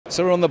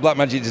So we're on the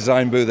Blackmagic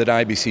design booth at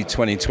IBC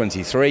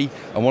 2023,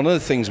 and one of the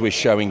things we're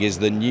showing is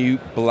the new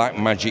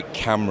Blackmagic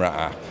Camera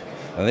app.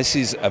 And this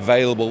is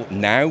available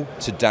now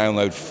to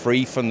download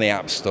free from the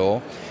App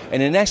Store.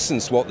 And in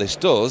essence, what this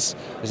does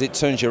is it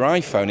turns your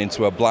iPhone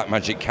into a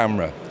Blackmagic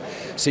camera.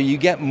 So you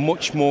get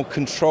much more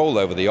control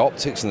over the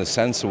optics and the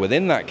sensor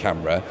within that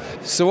camera.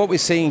 So what we're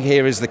seeing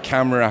here is the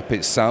camera app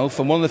itself,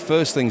 and one of the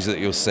first things that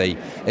you'll see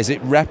is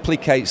it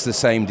replicates the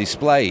same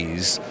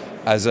displays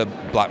as a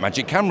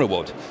Blackmagic camera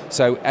would.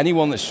 So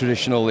anyone that's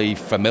traditionally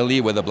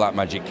familiar with a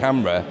Blackmagic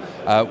camera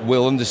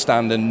will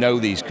understand and know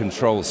these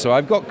controls. So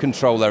I've got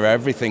control over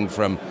everything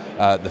from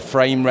the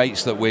frame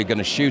rates that we're going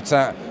to shoot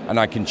at, and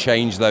I can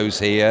change those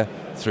here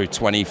through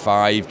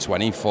 25,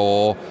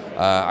 24,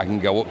 I can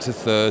go up to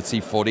 30,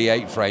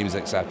 48 frames,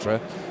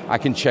 etc. I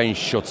can change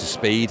shutter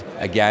speed,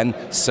 again,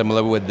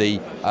 similar with the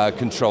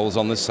controls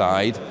on the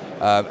side.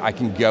 I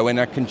can go in,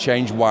 I can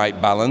change white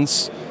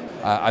balance.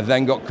 I've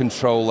then got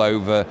control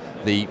over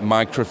the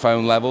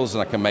microphone levels,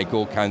 and I can make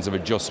all kinds of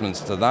adjustments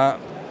to that.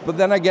 But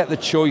then I get the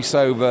choice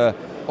over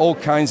all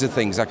kinds of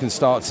things. I can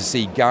start to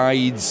see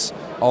guides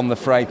on the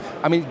frame.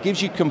 I mean, it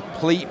gives you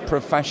complete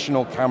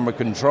professional camera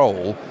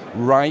control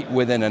right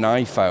within an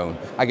iPhone.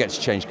 I get to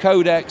change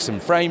codecs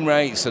and frame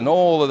rates and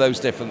all of those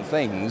different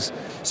things.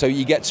 So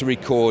you get to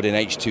record in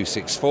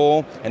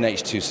H.264, in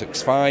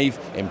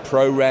H.265, in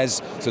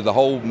ProRes, so the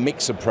whole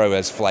mix of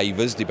ProRes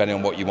flavors depending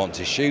on what you want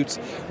to shoot,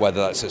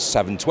 whether that's at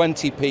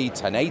 720p,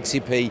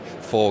 1080p,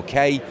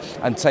 4K,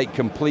 and take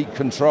complete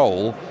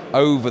control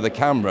over the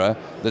camera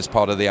that's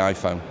part of the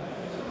iPhone.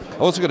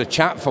 I've also got a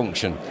chat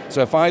function,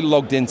 so if I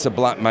logged into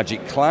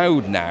Blackmagic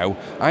Cloud now,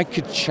 I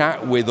could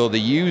chat with other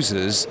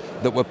users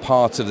that were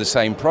part of the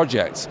same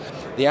project.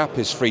 The app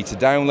is free to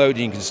download and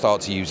you can start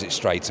to use it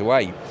straight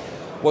away.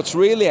 What's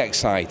really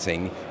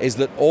exciting is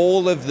that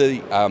all of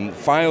the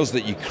files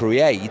that you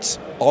create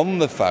on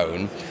the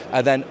phone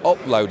are then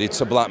uploaded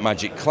to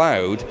Blackmagic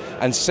Cloud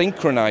and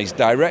synchronized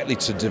directly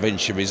to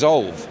DaVinci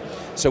Resolve.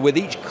 So with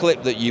each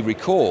clip that you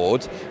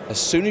record, as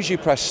soon as you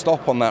press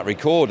stop on that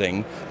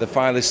recording, the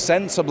file is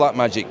sent to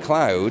Blackmagic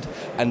Cloud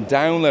and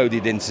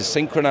downloaded into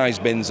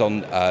synchronized bins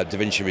on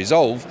DaVinci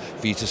Resolve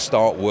for you to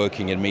start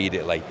working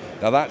immediately.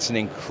 Now that's an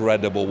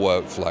incredible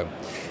workflow.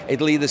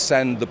 It'll either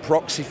send the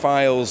proxy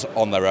files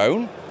on their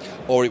own,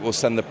 or it will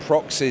send the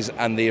proxies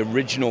and the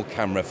original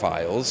camera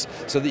files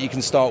so that you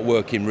can start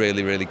working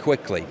really, really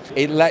quickly.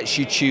 It lets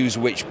you choose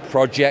which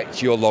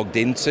project you're logged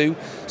into.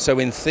 So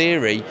in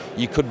theory,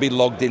 you could be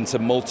logged into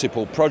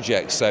multiple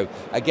projects. So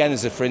again,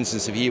 as a for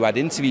instance, if you had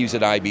interviews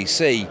at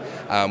IBC,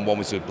 one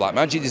was with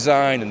Blackmagic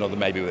Design, another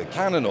maybe with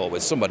Canon or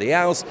with somebody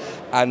else,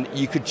 and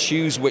you could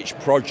choose which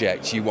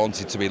project you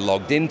wanted to be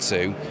logged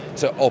into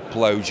to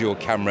upload your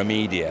camera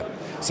media.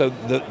 So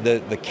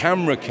the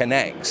camera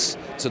connects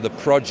to the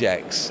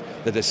projects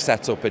that are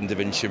set up in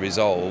DaVinci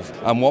Resolve.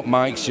 And what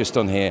Mike's just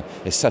done here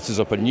is set us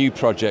up a new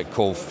project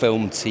called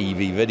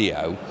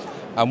film-tv-video.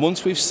 And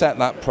once we've set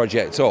that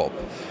project up,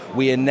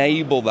 we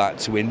enable that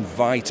to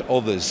invite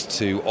others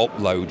to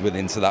upload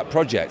into that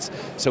project.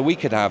 So we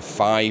could have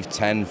 5,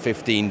 10,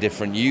 15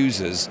 different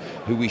users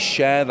who we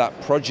share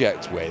that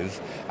project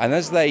with, and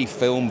as they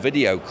film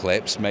video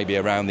clips, maybe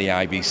around the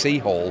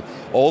IBC hall,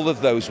 all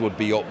of those would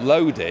be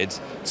uploaded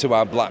to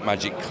our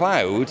Blackmagic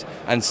Cloud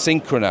and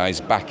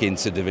synchronized back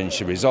into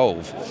DaVinci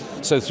Resolve.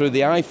 So through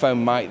the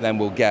iPhone, Mike then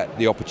will get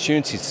the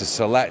opportunity to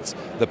select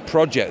the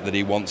project that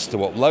he wants to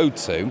upload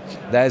to.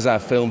 There's our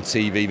film,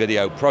 TV,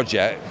 video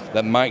project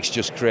that Mike's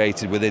just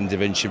created within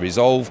DaVinci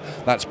Resolve.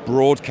 That's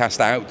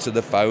broadcast out to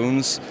the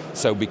phones.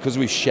 So because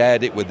we've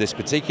shared it with this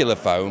particular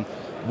phone,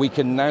 we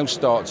can now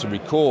start to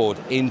record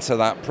into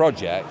that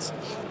project.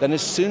 Then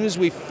as soon as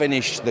we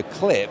finish the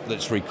clip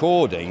that's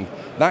recording,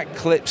 that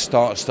clip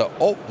starts to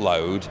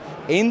upload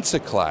into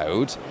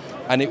cloud,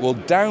 and it will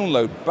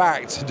download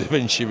back to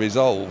DaVinci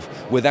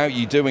Resolve without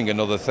you doing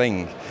another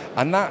thing.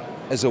 And that,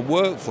 as a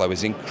workflow,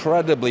 is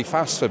incredibly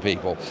fast for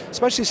people,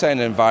 especially say in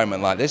an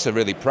environment like this, a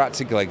really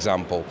practical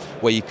example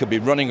where you could be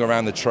running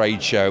around the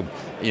trade show,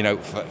 you know,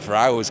 for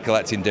hours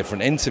collecting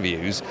different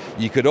interviews.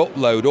 You could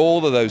upload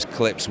all of those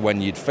clips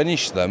when you'd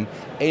finish them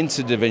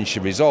into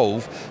DaVinci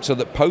Resolve, so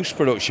that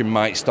post-production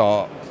might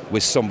start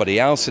with somebody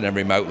else in a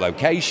remote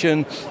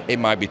location. It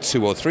might be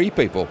 2 or 3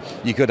 people.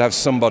 You could have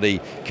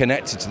somebody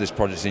connected to this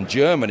project in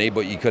Germany,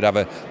 but you could have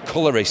a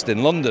colorist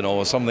in London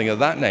or something of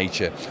that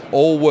nature,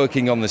 all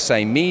working on the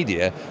same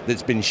media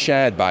that's been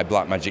shared by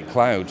Blackmagic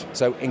Cloud.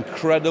 So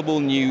incredible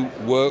new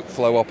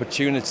workflow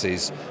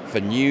opportunities for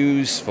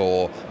news,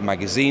 for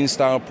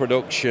magazine-style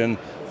production,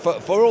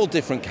 for all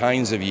different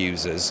kinds of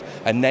users,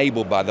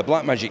 enabled by the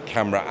Blackmagic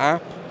Camera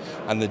app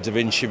and the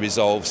DaVinci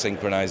Resolve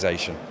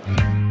synchronization.